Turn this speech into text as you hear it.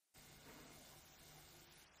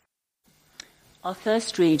Our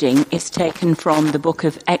first reading is taken from the book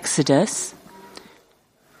of Exodus,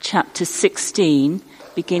 chapter 16,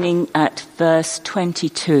 beginning at verse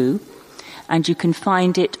 22, and you can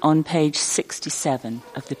find it on page 67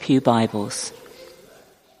 of the Pew Bibles.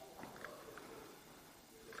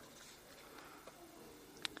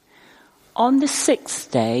 On the sixth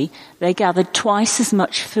day, they gathered twice as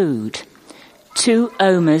much food, 2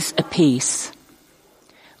 omers apiece.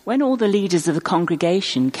 When all the leaders of the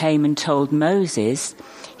congregation came and told Moses,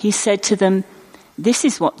 he said to them, "This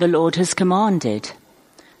is what the Lord has commanded.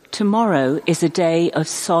 Tomorrow is a day of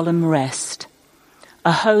solemn rest,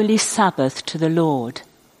 a holy Sabbath to the Lord.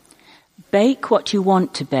 Bake what you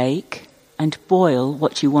want to bake and boil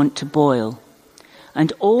what you want to boil.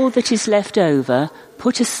 And all that is left over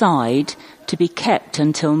put aside to be kept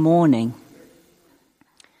until morning."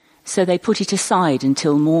 So they put it aside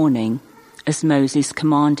until morning, as Moses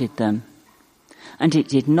commanded them. And it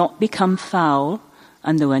did not become foul,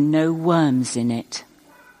 and there were no worms in it.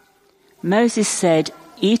 Moses said,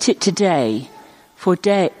 "Eat it today, for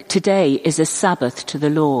today is a Sabbath to the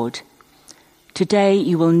Lord. Today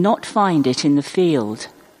you will not find it in the field.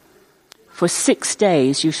 For 6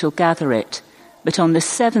 days you shall gather it, but on the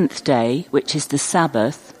 7th day, which is the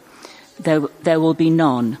Sabbath, there will be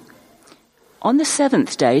none." On the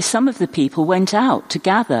 7th day, some of the people went out to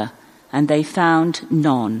gather, and they found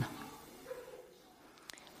none.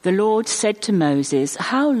 The Lord said to Moses,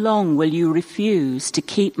 "How long will you refuse to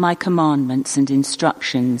keep my commandments and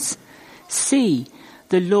instructions? See,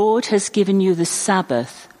 the Lord has given you the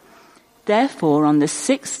Sabbath. Therefore, on the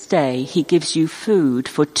 6th day, he gives you food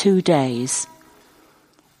for 2 days.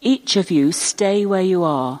 Each of you stay where you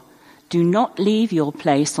are. Do not leave your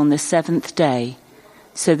place on the 7th day."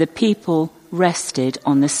 So the people rested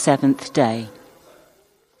on the 7th day.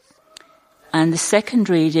 And the second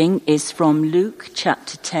reading is from Luke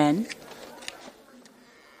chapter 10.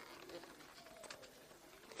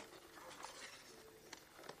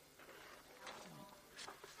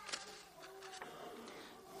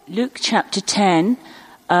 Luke chapter 10,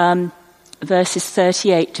 verses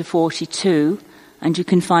 38 to 42, and you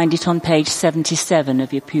can find it on page 77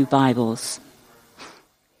 of your Pew Bibles.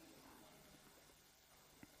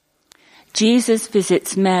 Jesus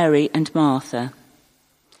visits Mary and Martha.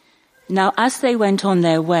 Now, as they went on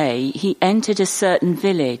their way, he entered a certain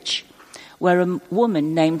village where a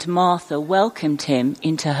woman named Martha welcomed him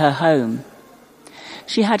into her home.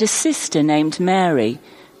 She had a sister named Mary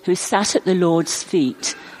who sat at the Lord's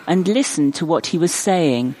feet and listened to what he was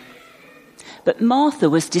saying. But Martha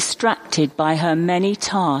was distracted by her many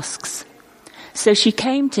tasks. So she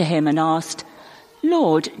came to him and asked,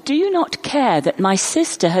 "Lord, do you not care that my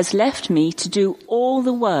sister has left me to do all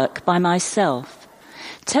the work by myself?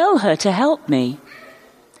 Tell her to help me."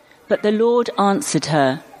 But the Lord answered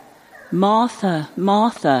her, "Martha,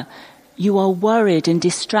 Martha, you are worried and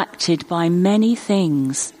distracted by many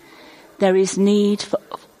things. There is need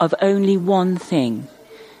of only one thing.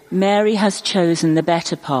 Mary has chosen the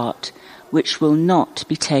better part, which will not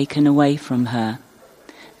be taken away from her."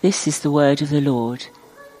 This is the word of the Lord.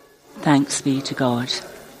 Thanks be to God.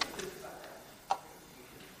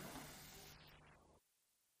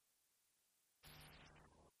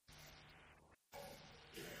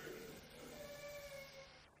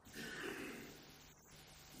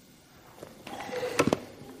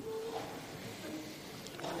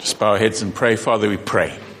 Just bow our heads and pray. Father, we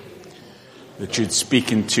pray that you'd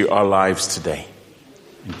speak into our lives today.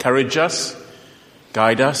 Encourage us,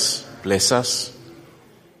 guide us, bless us.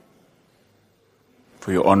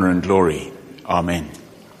 For your honor and glory. Amen.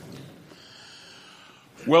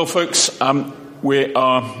 Well, folks, we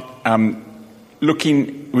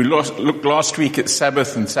looked last week at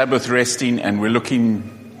Sabbath and Sabbath resting, and we're looking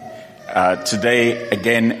today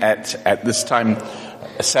again at this time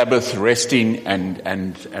Sabbath resting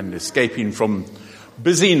and escaping from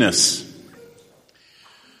busyness.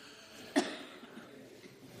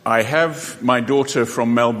 I have my daughter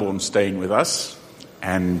from Melbourne staying with us,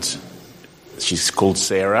 and she's called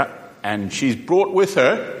Sarah, and she's brought with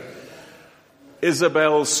her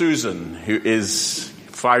Isabel Susan, who is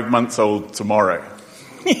 5 months old tomorrow.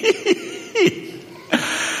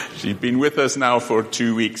 She's been with us now for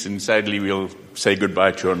 2 weeks, and sadly we'll say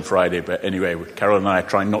goodbye to her on Friday. But anyway, Carol and I are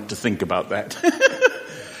trying not to think about that.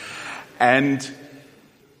 And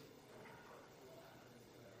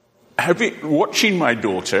watching my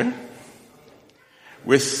daughter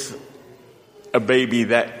with a baby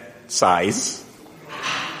that size,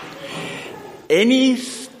 any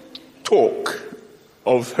talk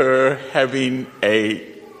of her having a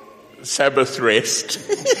Sabbath rest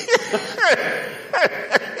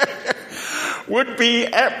would be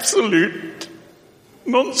absolute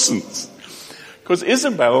Nonsense. Because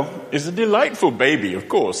Isabel is a delightful baby, of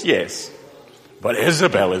course, yes. But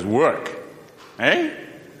Isabel is work. Eh?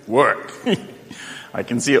 Work. I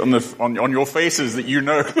can see it on your faces that you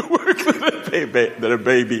know the work that a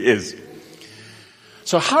baby is.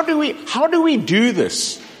 So how do we do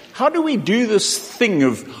this? How do we do this thing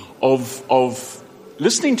of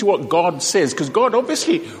listening to what God says? Because God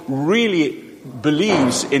obviously really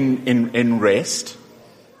believes in rest.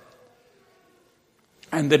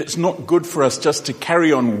 And that it's not good for us just to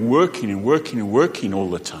carry on working all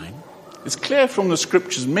the time. It's clear from the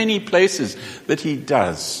scriptures, many places, that he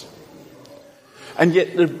does. And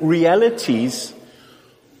yet the realities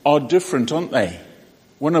are different, aren't they?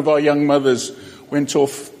 One of our young mothers went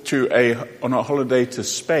off on a holiday to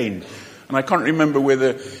Spain. And I can't remember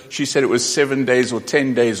whether she said it was 7 days or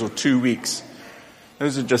 10 days or 2 weeks.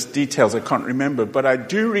 Those are just details I can't remember. But I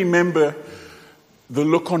do remember the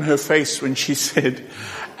look on her face when she said,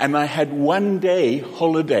 and I had 1 day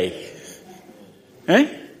holiday.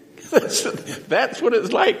 Eh? That's what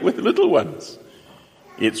it's like with little ones.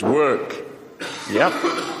 It's work. Yep.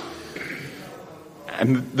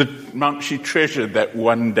 And the amount she treasured that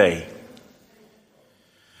 1 day.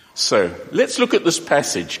 So, let's look at this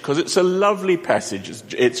passage, because it's a lovely passage.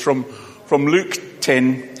 It's from Luke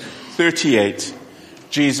 10:38.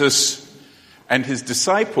 Jesus and his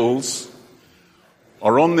disciples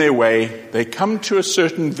are on their way. They come to a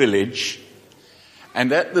certain village,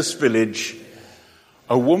 and at this village,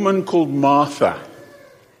 a woman called Martha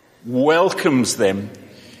welcomes them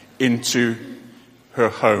into her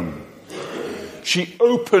home. She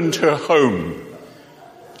opened her home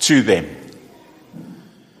to them.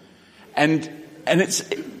 And it's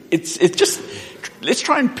just, let's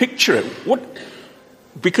try and picture it. What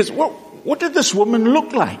did this woman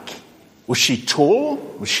look like? Was she tall?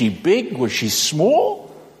 Was she big? Was she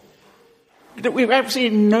small? We have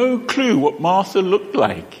absolutely no clue what Martha looked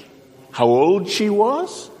like, how old she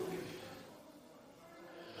was.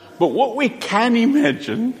 But what we can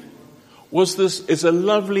imagine is a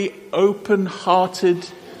lovely, open-hearted,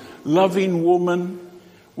 loving woman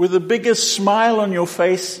with the biggest smile on your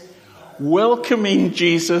face, welcoming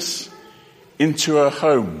Jesus into her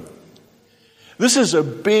home. This is a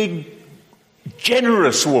big,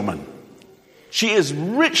 generous woman. She is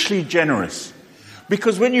richly generous.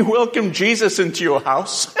 Because when you welcome Jesus into your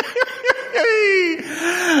house,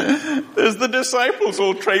 there's the disciples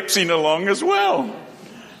all traipsing along as well.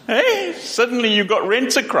 Hey, suddenly you've got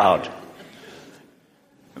Rent-A-Crowd.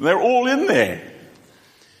 And they're all in there.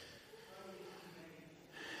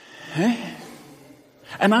 Hey?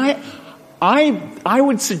 And I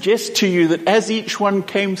would suggest to you that as each one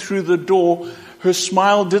came through the door, her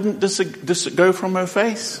smile didn't go from her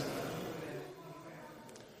face.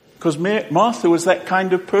 Because Martha was that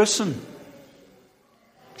kind of person.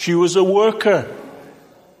 She was a worker.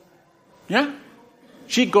 Yeah?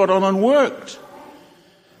 She got on and worked.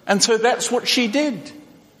 And so that's what she did.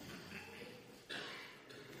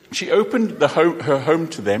 She opened her home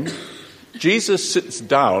to them. Jesus sits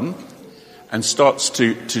down and starts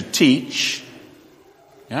to teach,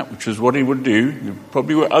 which was what he would do. There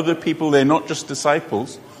probably were other people there, not just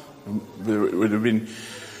disciples. There would have been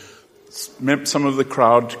some of the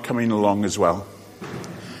crowd coming along as well.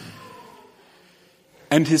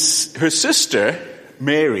 And her sister,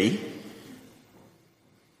 Mary,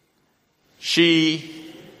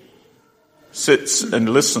 she sits and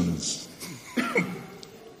listens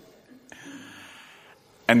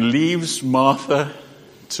and leaves Martha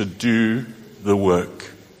to do the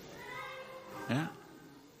work. Yeah?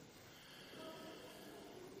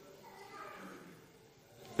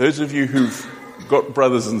 Those of you who've got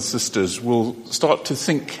brothers and sisters will start to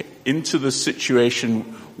think into the situation,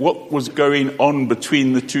 what was going on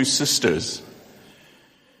between the two sisters.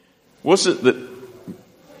 Was it that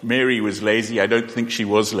Mary was lazy? I don't think she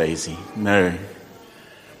was lazy. No.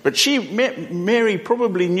 But Mary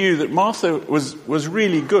probably knew that Martha was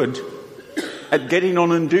really good at getting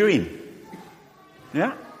on and doing.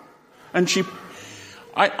 Yeah? And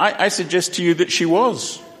I suggest to you that she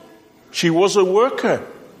was. She was a worker.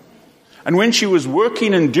 And when she was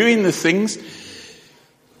working and doing the things,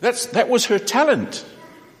 that was her talent.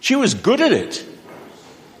 She was good at it.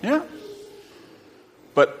 Yeah?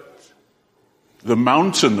 But the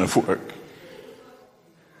mountain of work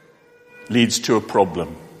leads to a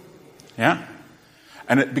problem. Yeah?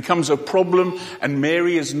 And it becomes a problem, and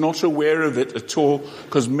Mary is not aware of it at all,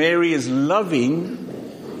 because Mary is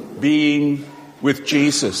loving being with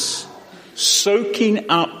Jesus, soaking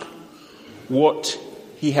up what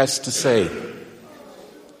he has to say.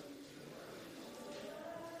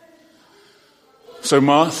 So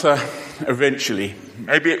Martha eventually.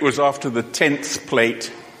 Maybe it was after the 10th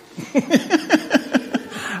plate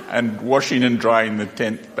and washing and drying the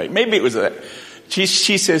 10th plate. Maybe it was that. She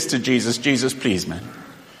says to Jesus, Jesus, please, man,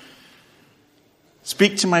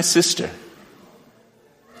 speak to my sister.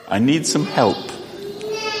 I need some help.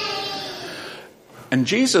 And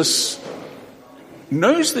Jesus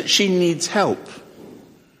knows that she needs help,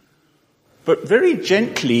 but very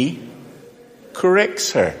gently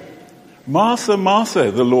corrects her. Martha,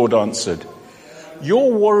 Martha, the Lord answered,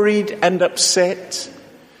 you're worried and upset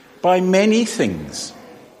by many things,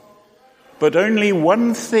 but only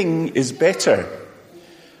one thing is better,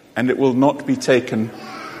 and it will not be taken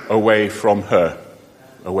away from her,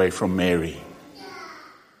 away from Mary.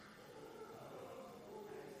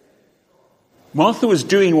 Martha was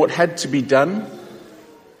doing what had to be done,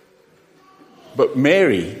 but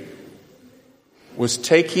Mary was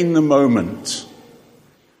taking the moment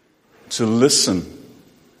to listen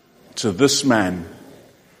to this man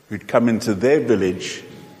who'd come into their village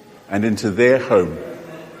and into their home.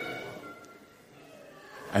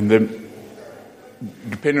 And then,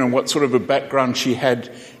 depending on what sort of a background she had,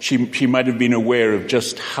 she might have been aware of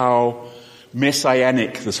just how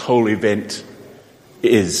messianic this whole event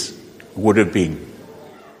would have been.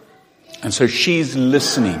 And so she's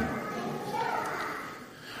listening.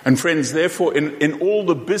 And friends, therefore, in all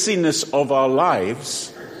the busyness of our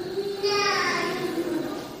lives,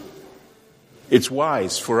 it's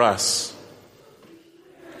wise for us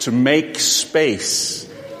to make space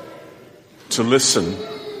to listen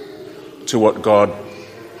to what God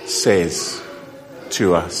says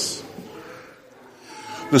to us.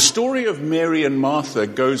 The story of Mary and Martha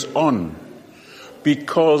goes on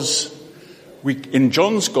because in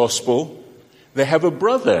John's Gospel, they have a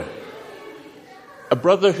brother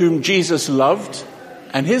whom Jesus loved,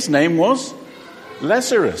 and his name was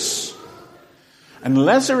Lazarus. And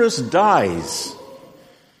Lazarus dies,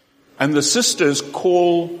 and the sisters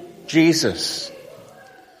call Jesus.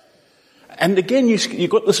 And again, you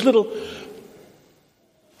got this little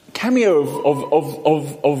cameo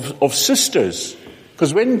of sisters,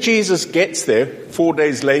 because when Jesus gets there 4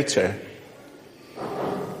 days later,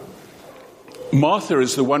 Martha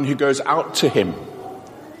is the one who goes out to him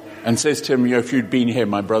and says to him, if you'd been here,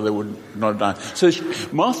 my brother would not have died. So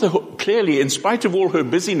Martha clearly, in spite of all her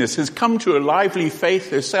busyness, has come to a lively faith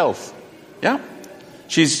herself. Yeah?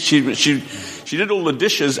 She did all the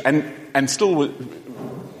dishes and still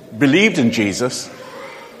believed in Jesus.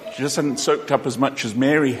 She just hadn't soaked up as much as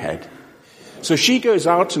Mary had. So she goes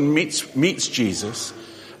out and meets Jesus,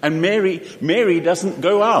 and Mary doesn't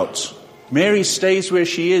go out. Mary stays where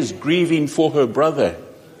she is, grieving for her brother.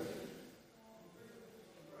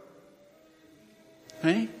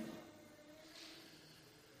 Hey?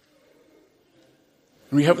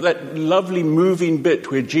 And we have that lovely moving bit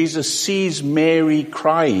where Jesus sees Mary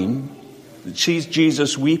crying, sees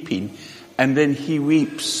Jesus weeping, and then he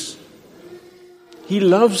weeps. He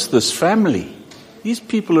loves this family. These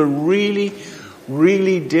people are really,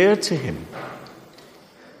 really dear to him.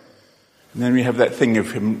 And then we have that thing of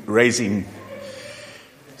him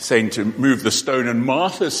saying to move the stone, and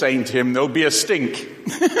Martha saying to him, there'll be a stink.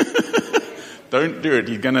 Don't do it,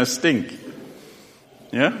 you're going to stink.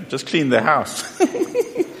 Yeah, just clean the house.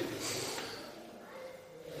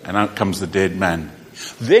 And out comes the dead man.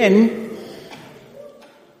 Then,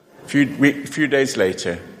 a few days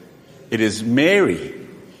later, it is Mary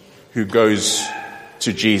who goes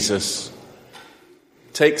to Jesus,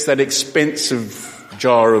 takes that expensive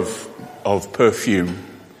jar of perfume,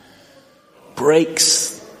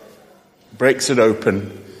 breaks it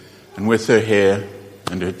open, and with her hair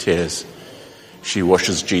and her tears, she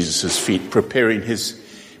washes Jesus' feet, preparing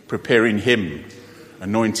him,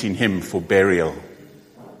 anointing him for burial.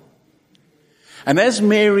 And as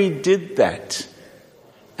Mary did that,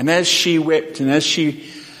 and as she wept, and as she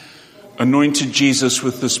anointed Jesus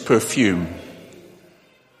with this perfume,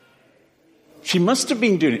 she must have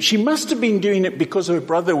been doing it. She must have been doing it because her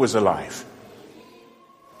brother was alive.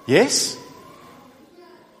 Yes?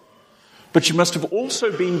 But she must have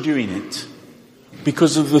also been doing it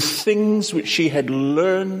because of the things which she had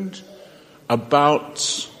learned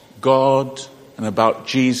about God and about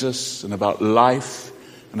Jesus and about life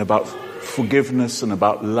and about forgiveness and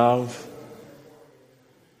about love.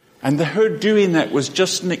 And her doing that was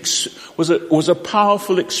just was a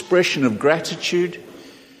powerful expression of gratitude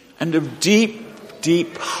and of deep,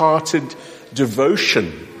 deep-hearted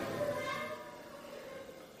devotion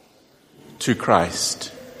to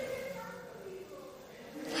Christ.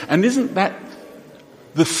 And isn't that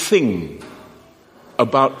the thing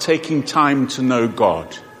about taking time to know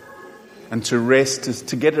God and to rest, is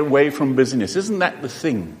to get away from busyness? Isn't that the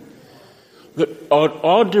thing? that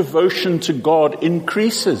our devotion to God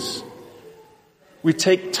increases. We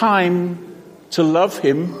take time to love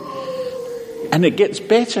him, and it gets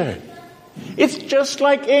better. It's just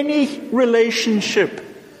like any relationship.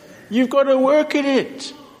 You've got to work at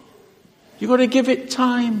it. You've got to give it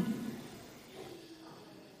time.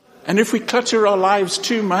 And if we clutter our lives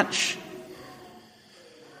too much,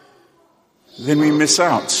 then we miss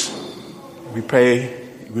out.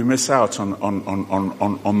 We miss out on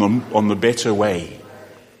the better way.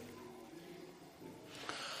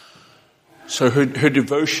 So her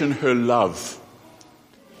devotion, her love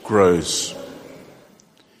grows.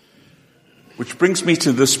 Which brings me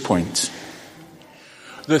to this point.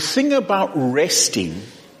 The thing about resting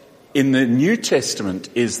in the New Testament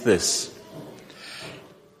is this.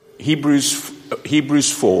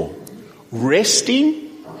 Hebrews 4. Resting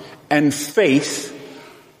and faith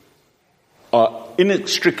are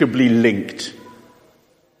inextricably linked.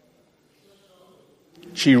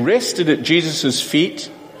 She rested at Jesus'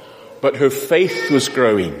 feet, but her faith was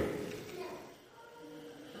growing.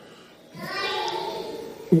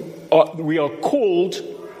 We are called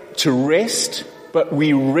to rest, but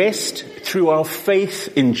we rest through our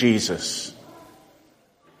faith in Jesus.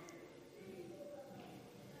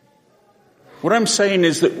 What I'm saying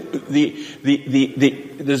is that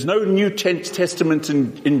there's no New Testament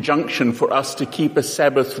injunction for us to keep a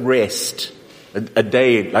Sabbath rest, a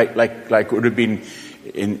day like it would have been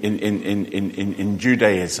in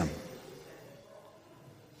Judaism.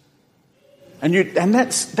 And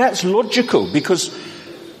that's logical, because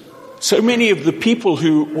so many of the people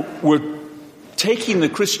who were taking the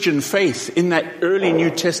Christian faith in that early New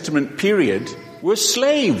Testament period were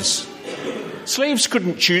slaves. Slaves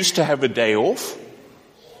couldn't choose to have a day off,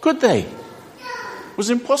 could they? It was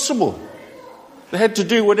impossible. They had to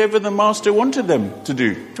do whatever the master wanted them to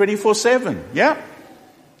do, 24/7, yeah?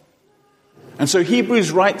 And so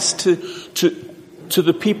Hebrews writes to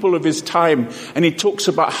the people of his time, and he talks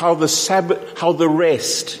about how the Sabbath, how the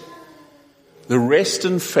rest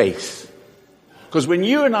and faith. Because when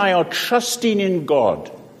you and I are trusting in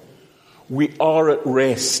God, we are at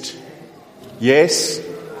rest. Yes?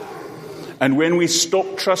 And when we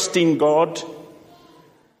stop trusting God,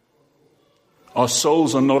 our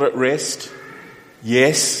souls are not at rest.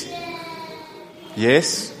 Yes?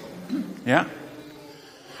 Yes? Yeah?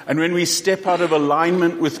 And when we step out of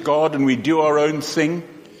alignment with God and we do our own thing,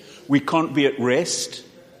 we can't be at rest,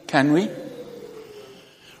 can we?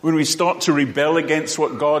 When we start to rebel against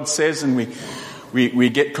what God says and we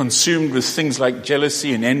get consumed with things like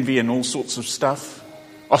jealousy and envy and all sorts of stuff,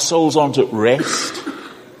 our souls aren't at rest.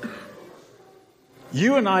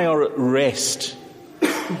 You and I are at rest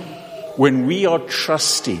when we are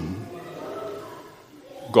trusting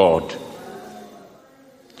God.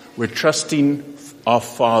 We're trusting our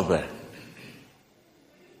Father.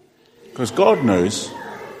 Because God knows,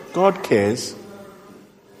 God cares,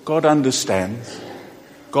 God understands,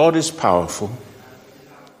 God is powerful.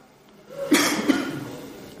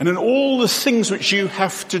 And in all the things which you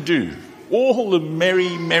have to do, all the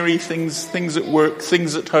merry things at work,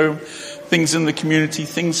 things at home, things in the community,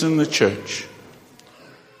 things in the church,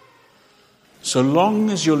 so long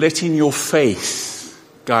as you're letting your faith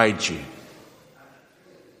guide you,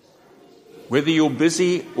 whether you're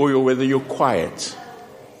busy or whether you're quiet,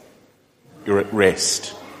 you're at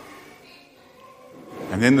rest.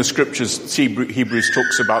 And then the scriptures, Hebrews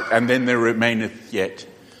talks about, and then there remaineth yet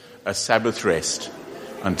a Sabbath rest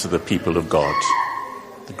unto the people of God.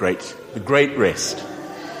 The great rest,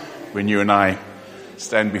 when you and I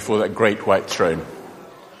stand before that great white throne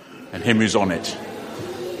and him who's on it.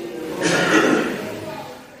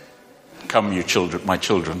 Come, you children, my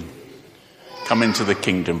children, come into the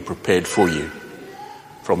kingdom prepared for you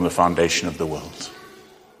from the foundation of the world.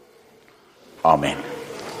 Amen.